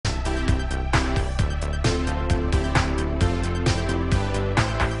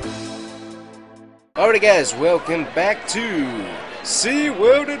Alright guys, welcome back to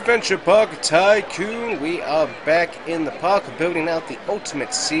SeaWorld Adventure Park Tycoon. We are back in the park building out the ultimate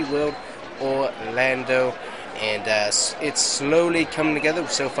SeaWorld Orlando, and it's slowly coming together.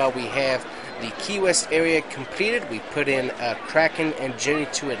 So far we have the Key West area completed. We put in Kraken and Journey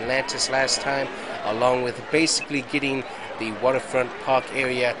to Atlantis last time, along with basically getting the waterfront park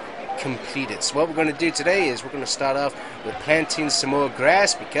area completed. So what we're going to do today is we're going to start off with planting some more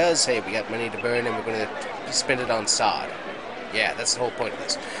grass because, hey, we got money to burn and we're going to spend it on sod. Yeah, that's the whole point of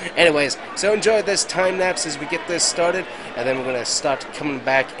this. Anyways, so enjoy this time lapse as we get this started, and then we're going to start coming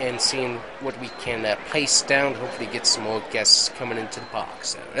back and seeing what we can place down, hopefully get some more guests coming into the park.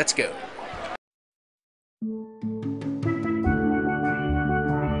 So let's go.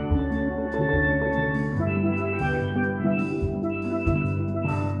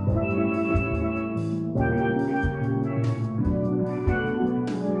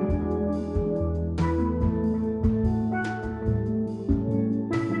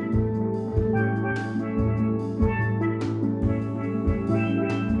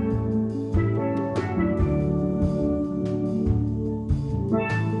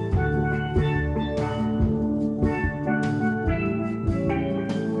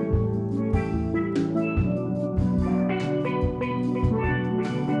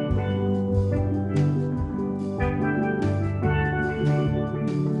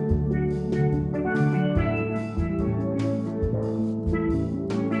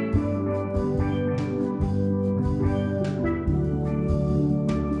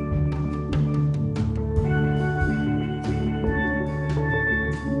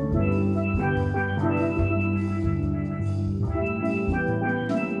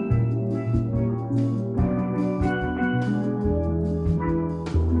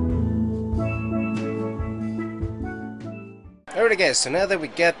 Alright guys, so now that we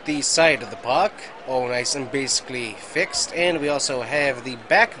got the side of the park all nice and basically fixed, and we also have the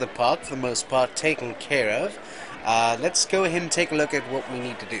back of the park for the most part taken care of, let's go ahead and take a look at what we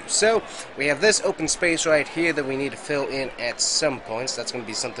need to do. So we have this open space right here that we need to fill in at some points. That's going to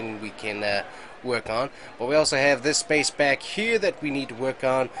be something we can work on. But we also have this space back here that we need to work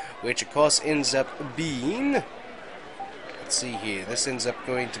on, which of course ends up being, let's see here, this ends up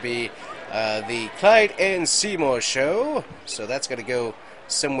going to be the Clyde and Seymour show, so that's going to go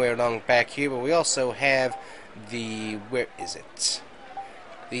somewhere along back here. But we also have the, where is it?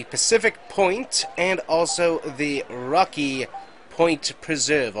 The Pacific Point and also the Rocky Point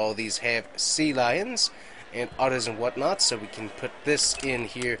Preserve. All these have sea lions and otters and whatnot, so we can put this in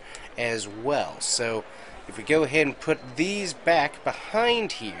here as well. So if we go ahead and put these back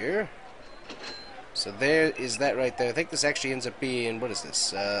behind here, so there is that right there. I think this actually ends up being, what is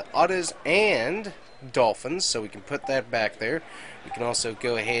this? Otters and dolphins, so we can put that back there. We can also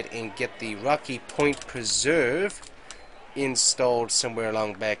go ahead and get the Rocky Point Preserve installed somewhere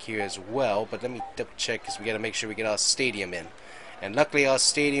along back here as well. But let me double check because we got to make sure we get our stadium in. And luckily our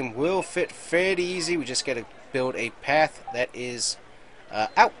stadium will fit fairly easy. We just got to build a path that is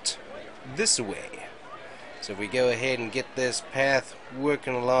out this way. So if we go ahead and get this path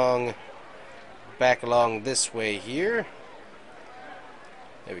working along back along this way here.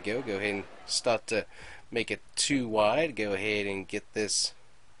 There we go. Go ahead and start to make it too wide. Go ahead and get this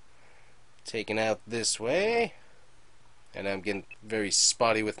taken out this way. And I'm getting very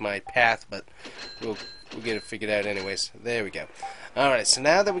spotty with my path, but we'll get it figured out anyways. There we go. Alright, so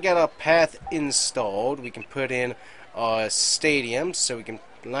now that we got our path installed, we can put in our stadium, so we can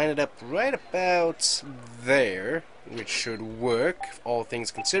line it up right about there, which should work, all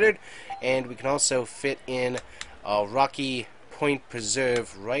things considered. And we can also fit in a Rocky Point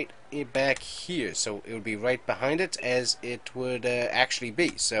Preserve right back here, so it would be right behind it as it would actually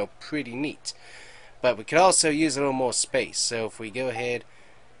be, so pretty neat. But we could also use a little more space, so if we go ahead,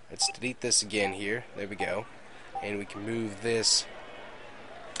 let's delete this again here, there we go, and we can move this,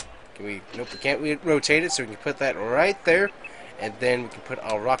 nope, we can't rotate it, so we can put that right there, and then we can put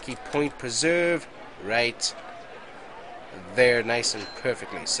our Rocky Point Preserve right there nice and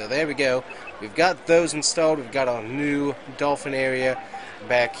perfectly. So there we go. We've got those installed. We've got our new dolphin area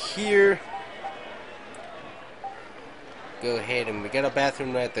back here. Go ahead, and we got a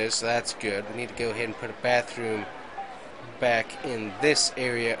bathroom right there, so that's good. We need to go ahead and put a bathroom back in this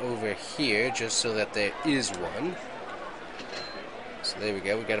area over here just so that there is one. So there we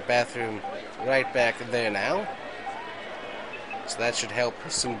go. We got a bathroom right back there now. So that should help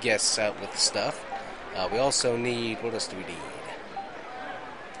some guests out with stuff. We also need, what else do we need?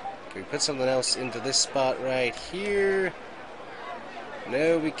 Can we put something else into this spot right here?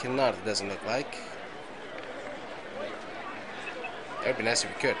 No, we cannot, it doesn't look like. That would be nice if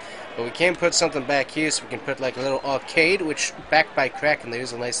we could. But we can put something back here, so we can put like a little arcade, which back by Kraken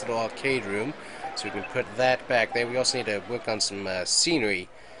there's a nice little arcade room. So we can put that back there. We also need to work on some scenery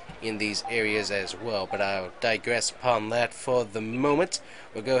in these areas as well, but I'll digress upon that for the moment.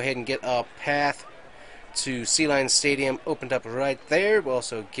 We'll go ahead and get our path to Sea Lion Stadium opened up right there. We'll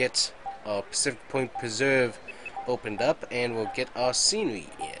also get our Pacific Point Preserve opened up, and we'll get our scenery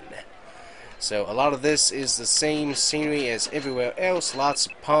in. So a lot of this is the same scenery as everywhere else, lots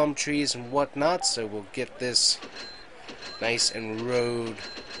of palm trees and whatnot, so we'll get this nice and road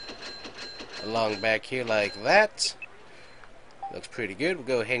along back here like that. Looks pretty good. We'll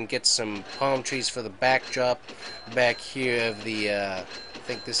go ahead and get some palm trees for the backdrop back here of the, I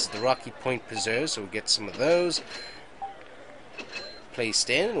think this is the Rocky Point Preserve, so we'll get some of those placed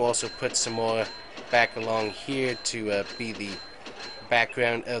in. We'll also put some more back along here to be the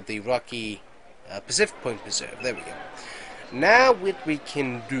background of the Rocky Pacific Point Preserve. There we go. Now what we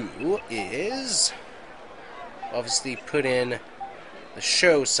can do is obviously put in the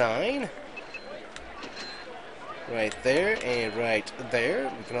show sign right there and right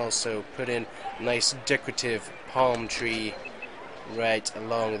there. We can also put in a nice decorative palm tree right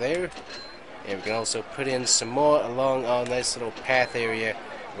along there, and we can also put in some more along our nice little path area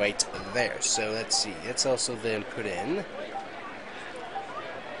right there. So let's see, let's also then put in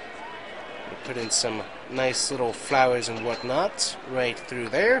some nice little flowers and whatnot right through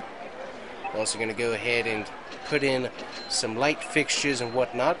there. We're also going to go ahead and put in some light fixtures and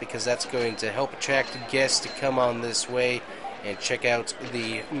whatnot, because that's going to help attract guests to come on this way and check out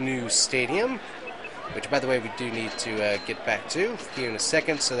the new stadium, which by the way we do need to get back to here in a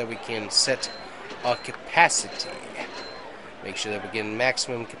second, so that we can set our capacity. Make sure that we're getting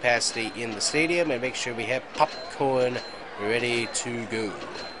maximum capacity in the stadium, and make sure we have popcorn ready to go.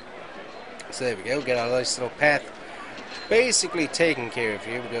 So there we go, get our nice little path basically taken care of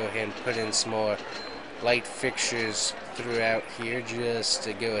here. We'll go ahead and put in some more light fixtures throughout here just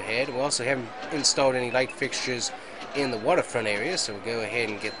to go ahead. We also haven't installed any light fixtures in the waterfront area, so we'll go ahead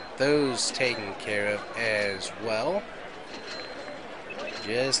and get those taken care of as well,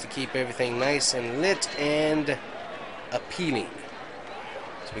 just to keep everything nice and lit and appealing.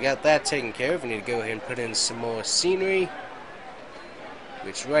 So we got that taken care of. We need to go ahead and put in some more scenery,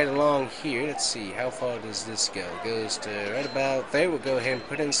 which right along here, let's see, how far does this go? It goes to right about there. We'll go ahead and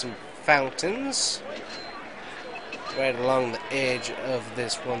put in some fountains right along the edge of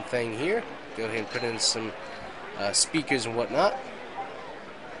this one thing here. Go ahead and put in some speakers and whatnot.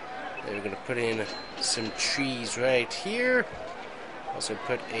 Then we're going to put in some trees right here. Also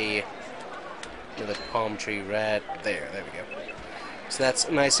put another palm tree right there. There we go. So that's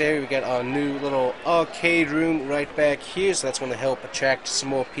a nice area. We got our new little arcade room right back here, so that's going to help attract some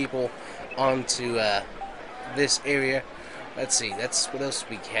more people onto this area. Let's see, that's what else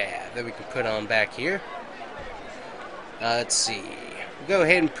we have that we can put on back here. Let's see, we'll go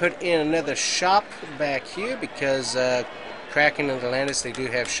ahead and put in another shop back here, because Kraken and Atlantis, they do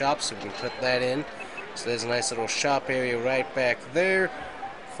have shops, so we can put that in. So there's a nice little shop area right back there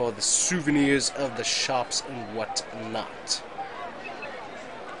for the souvenirs of the shops and whatnot.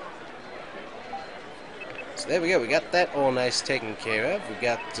 So there we go, we got that all nice taken care of. We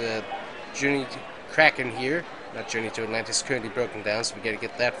got Journey to Kraken here, not Journey to Atlantis, currently broken down, so we got to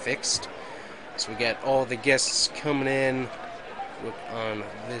get that fixed. So we got all the guests coming in. Look on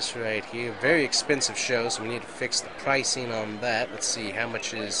this right here, very expensive show, so we need to fix the pricing on that. Let's see, how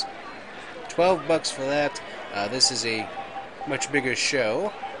much is $12 for that. This is a much bigger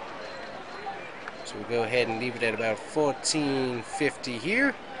show, so we'll go ahead and leave it at about $14.50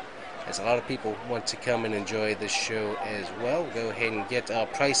 here, as a lot of people want to come and enjoy this show as well. We'll go ahead and get our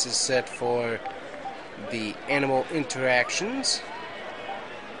prices set for the animal interactions.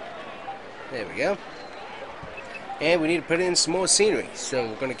 There we go. And we need to put in some more scenery. So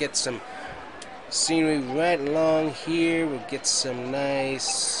we're going to get some scenery right along here. We'll get some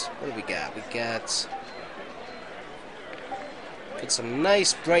nice... what do we got? We got... some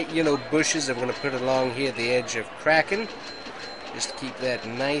nice bright yellow bushes that we're going to put along here at the edge of Kraken, just to keep that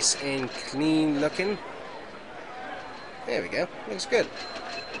nice and clean looking. There we go. Looks good.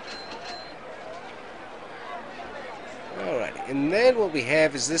 Alrighty, and then what we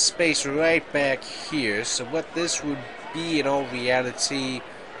have is this space right back here. So what this would be in all reality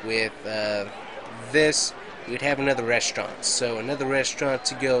with this, we'd have another restaurant. So another restaurant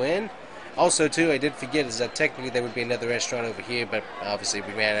to go in. Also too, I did forget, is that technically there would be another restaurant over here, but obviously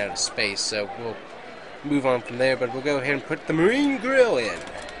we ran out of space, so we'll move on from there. But we'll go ahead and put the Marine Grill in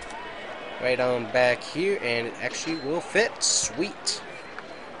right on back here, and it actually will fit. Sweet.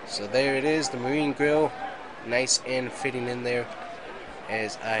 So there it is, the Marine Grill, nice and fitting in there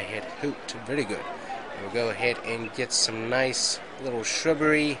as I had hoped. Very good. And we'll go ahead and get some nice little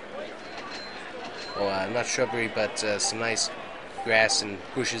shrubbery. Well, not shrubbery, but some nice grass and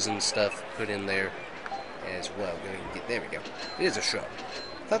bushes and stuff put in there as well. Go ahead and get, there we go. It is a shrub.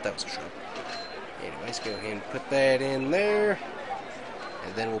 I thought that was a shrub. Anyways, go ahead and put that in there.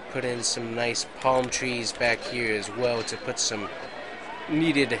 And then we'll put in some nice palm trees back here as well to put some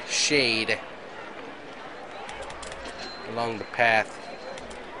needed shade along the path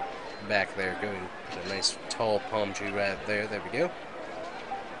back there. Go and put a nice tall palm tree right there. There we go.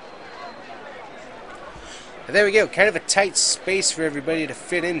 And there we go. Kind of a tight space for everybody to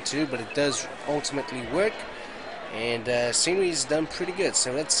fit into, but it does ultimately work. And scenery's done pretty good.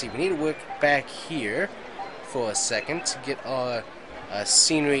 So let's see. We need to work back here for a second to get our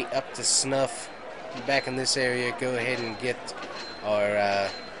scenery up to snuff. Back in this area, go ahead and get our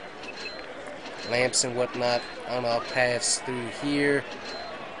lamps and whatnot on our paths through here.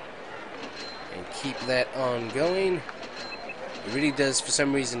 And keep that on going. It really does, for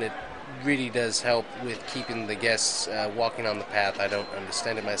some reason, it really does help with keeping the guests walking on the path. I don't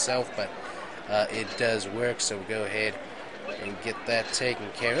understand it myself, but it does work, so we'll go ahead and get that taken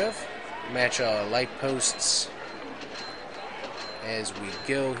care of. Match our light posts as we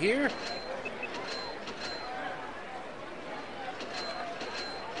go here.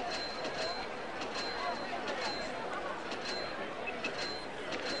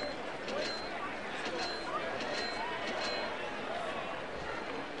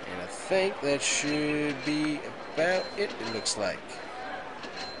 And I think that should be about it looks like.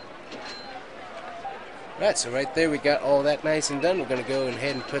 Right, so right there we got all that nice and done. We're going to go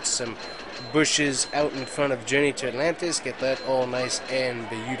ahead and put some bushes out in front of Journey to Atlantis. Get that all nice and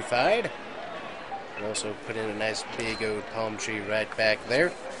beautified. And also put in a nice big old palm tree right back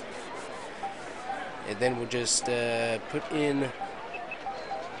there. And then we'll just put in... What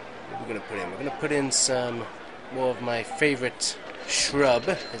are we going to put in? We're going to put in some more of my favorite shrub,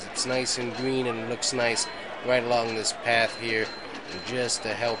 as it's nice and green and looks nice right along this path here. Just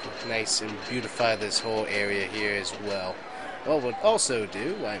to help nice and beautify this whole area here as well. What we'll also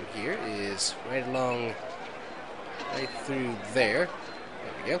do while I'm here is right along, right through there.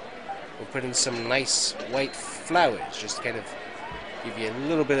 There we go. We'll put in some nice white flowers, just to kind of give you a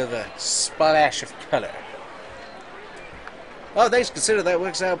little bit of a splash of color. Well, things considered, that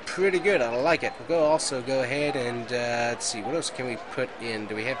works out pretty good. I like it. We'll also go ahead and let's see, what else can we put in?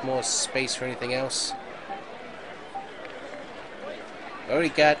 Do we have more space for anything else? Already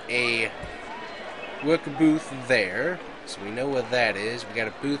got a worker booth there, so we know where that is. We got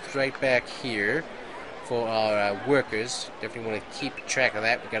a booth right back here for our workers. Definitely want to keep track of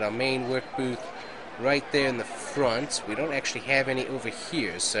that. We got our main work booth right there in the front. We don't actually have any over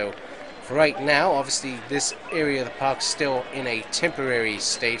here, so for right now, obviously this area of the park's still in a temporary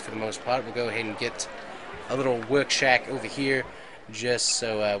state for the most part. We'll go ahead and get a little work shack over here just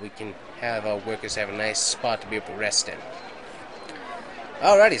so we can have our workers have a nice spot to be able to rest in.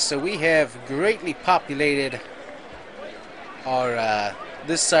 Alrighty, so we have greatly populated our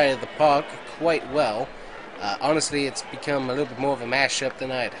this side of the park quite well. Honestly, it's become a little bit more of a mashup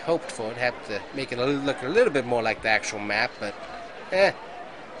than I had hoped for. I'd have to make it look a little bit more like the actual map, but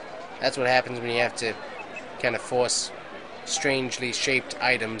that's what happens when you have to kind of force strangely shaped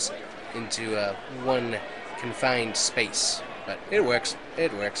items into one confined space. But it works.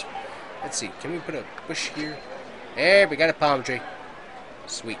 It works. Let's see. Can we put a bush here? There, we got a palm tree.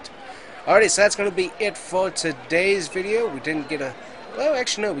 Sweet. Alrighty, so that's going to be it for today's video. We didn't get a... Well,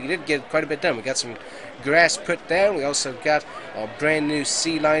 actually, no, we did get quite a bit done. We got some grass put down. We also got a brand new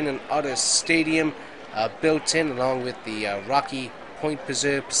Sea Lion and Otter Stadium built in, along with the Rocky Point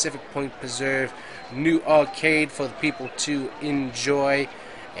Preserve, Pacific Point Preserve, new arcade for the people to enjoy.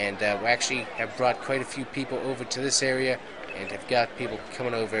 And we actually have brought quite a few people over to this area and have got people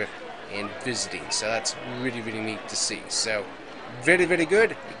coming over and visiting. So that's really, really neat to see. So... very, very good.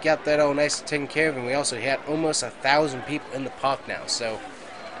 We got that all nice and taken care of, and we also had almost 1,000 people in the park now, so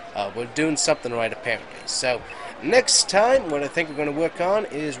we're doing something right apparently. So next time, what I think we're going to work on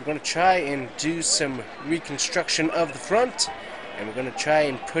is we're going to try and do some reconstruction of the front, and we're going to try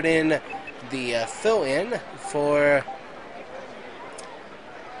and put in the fill-in for,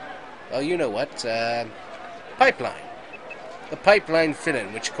 well, you know what, pipeline. The pipeline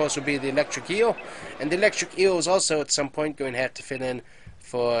fill-in, which of course will be the electric eel, and the electric eel is also at some point going to have to fill in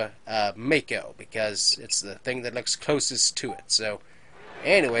for Mako, because it's the thing that looks closest to it. So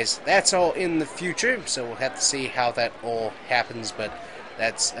anyways, that's all in the future, so we'll have to see how that all happens, but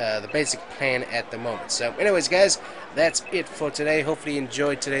that's the basic plan at the moment. So anyways, guys, that's it for today. Hopefully you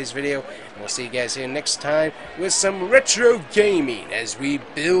enjoyed today's video, and we'll see you guys here next time with some retro gaming as we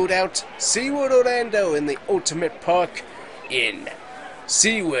build out SeaWorld Orlando in the ultimate park in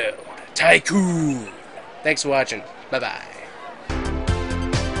SeaWorld Tycoon. Thanks for watching. Bye-bye.